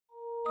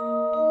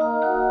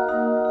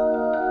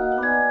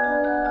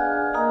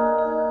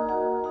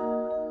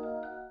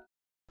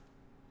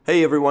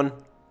Hey everyone,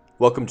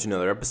 welcome to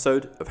another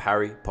episode of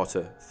Harry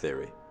Potter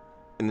Theory.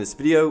 In this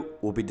video,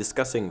 we'll be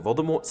discussing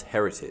Voldemort's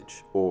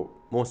heritage, or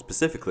more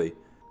specifically,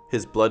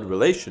 his blood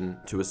relation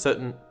to a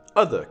certain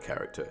other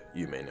character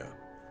you may know.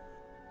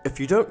 If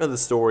you don't know the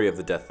story of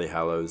the Deathly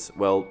Hallows,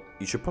 well,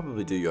 you should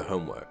probably do your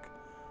homework.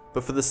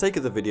 But for the sake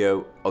of the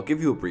video, I'll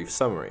give you a brief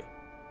summary.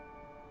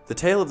 The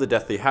tale of the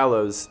Deathly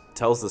Hallows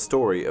tells the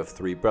story of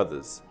three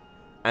brothers,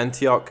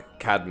 Antioch,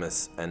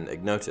 Cadmus, and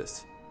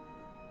Ignotus.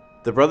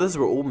 The brothers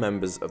were all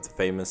members of the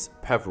famous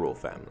Peverell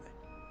family.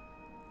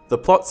 The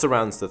plot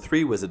surrounds the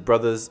three wizard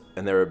brothers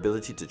and their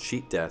ability to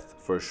cheat death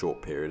for a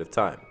short period of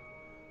time.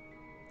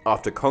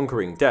 After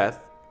conquering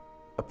death,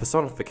 a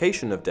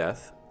personification of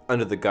death,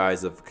 under the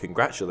guise of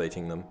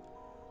congratulating them,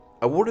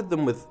 awarded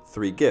them with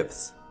three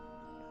gifts: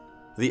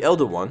 the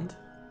Elder Wand,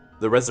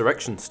 the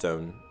Resurrection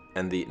Stone,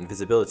 and the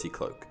Invisibility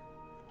Cloak.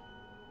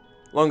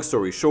 Long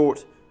story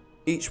short,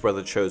 each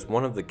brother chose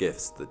one of the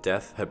gifts that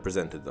death had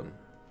presented them.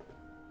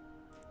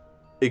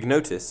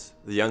 Ignotus,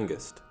 the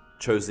youngest,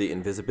 chose the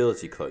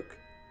Invisibility Cloak.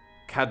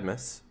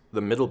 Cadmus,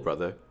 the middle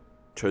brother,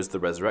 chose the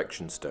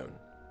Resurrection Stone.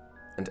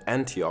 And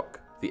Antioch,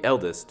 the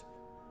eldest,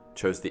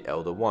 chose the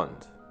Elder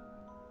Wand.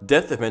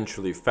 Death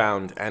eventually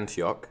found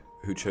Antioch,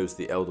 who chose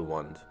the Elder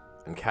Wand,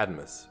 and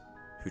Cadmus,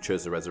 who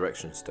chose the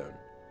Resurrection Stone.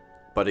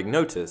 But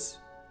Ignotus,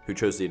 who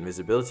chose the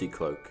Invisibility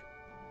Cloak,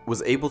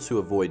 was able to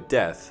avoid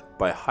death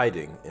by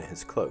hiding in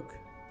his cloak.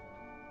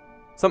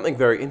 Something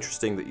very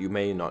interesting that you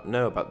may not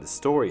know about this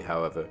story,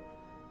 however,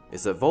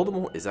 is that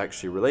Voldemort is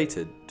actually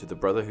related to the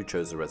brother who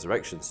chose the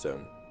Resurrection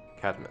Stone,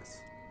 Cadmus.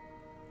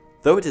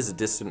 Though it is a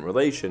distant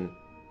relation,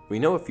 we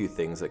know a few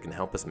things that can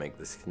help us make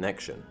this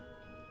connection.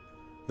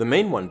 The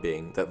main one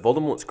being that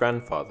Voldemort's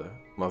grandfather,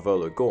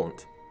 Marvolo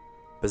Gaunt,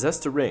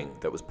 possessed a ring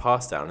that was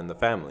passed down in the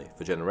family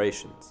for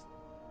generations.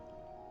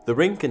 The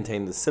ring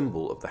contained the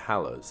symbol of the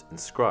Hallows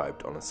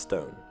inscribed on a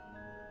stone.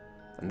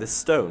 And this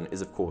stone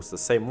is of course the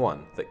same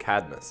one that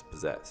Cadmus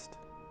possessed.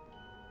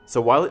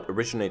 So while it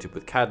originated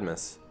with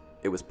Cadmus,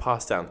 it was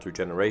passed down through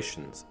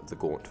generations of the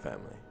Gaunt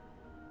family.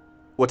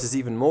 What is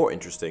even more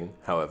interesting,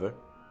 however,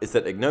 is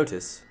that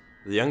Ignotus,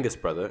 the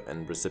youngest brother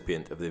and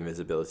recipient of the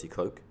Invisibility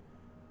Cloak,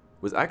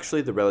 was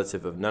actually the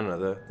relative of none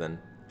other than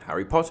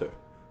Harry Potter.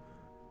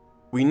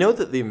 We know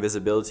that the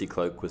Invisibility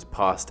Cloak was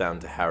passed down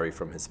to Harry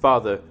from his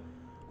father,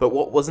 but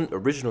what wasn't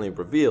originally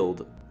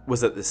revealed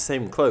was that this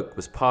same cloak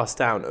was passed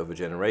down over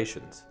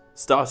generations,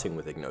 starting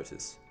with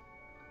Ignotus.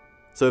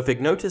 So if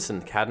Ignotus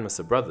and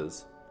Cadmus are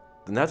brothers,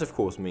 then that of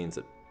course means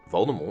that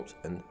Voldemort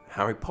and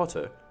Harry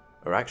Potter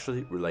are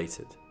actually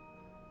related.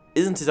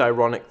 Isn't it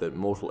ironic that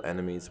mortal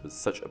enemies with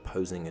such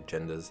opposing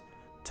agendas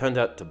turned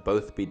out to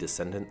both be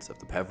descendants of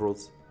the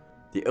Peverells?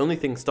 The only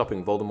thing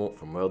stopping Voldemort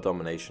from world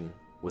domination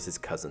was his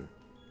cousin.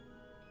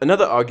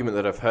 Another argument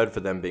that I've heard for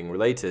them being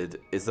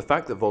related is the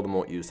fact that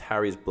Voldemort used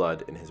Harry's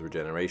blood in his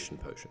regeneration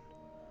potion.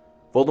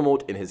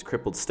 Voldemort, in his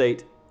crippled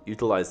state,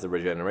 utilized the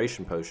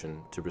regeneration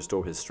potion to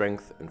restore his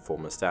strength and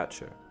former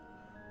stature.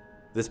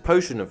 This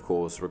potion, of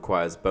course,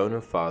 requires bone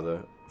of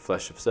father,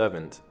 flesh of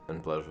servant,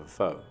 and blood of a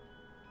foe.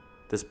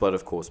 This blood,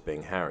 of course,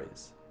 being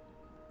Harry's.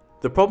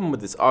 The problem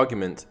with this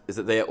argument is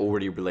that they are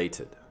already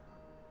related,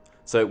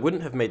 so it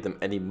wouldn't have made them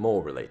any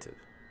more related.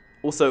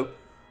 Also,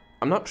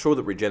 I'm not sure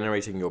that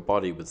regenerating your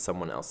body with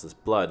someone else's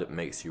blood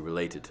makes you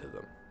related to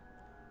them.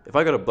 If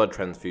I got a blood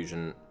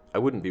transfusion, I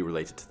wouldn't be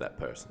related to that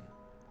person.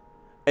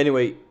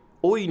 Anyway,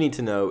 all you need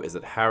to know is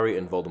that Harry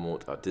and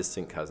Voldemort are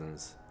distant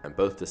cousins, and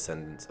both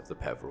descendants of the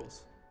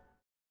Peverells.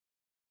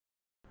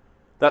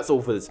 That's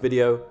all for this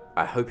video.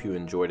 I hope you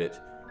enjoyed it.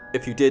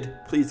 If you did,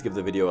 please give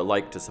the video a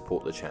like to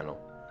support the channel.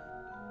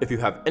 If you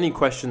have any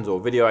questions or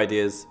video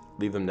ideas,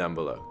 leave them down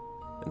below.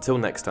 Until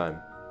next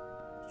time,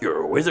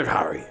 you're a wizard,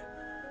 Harry!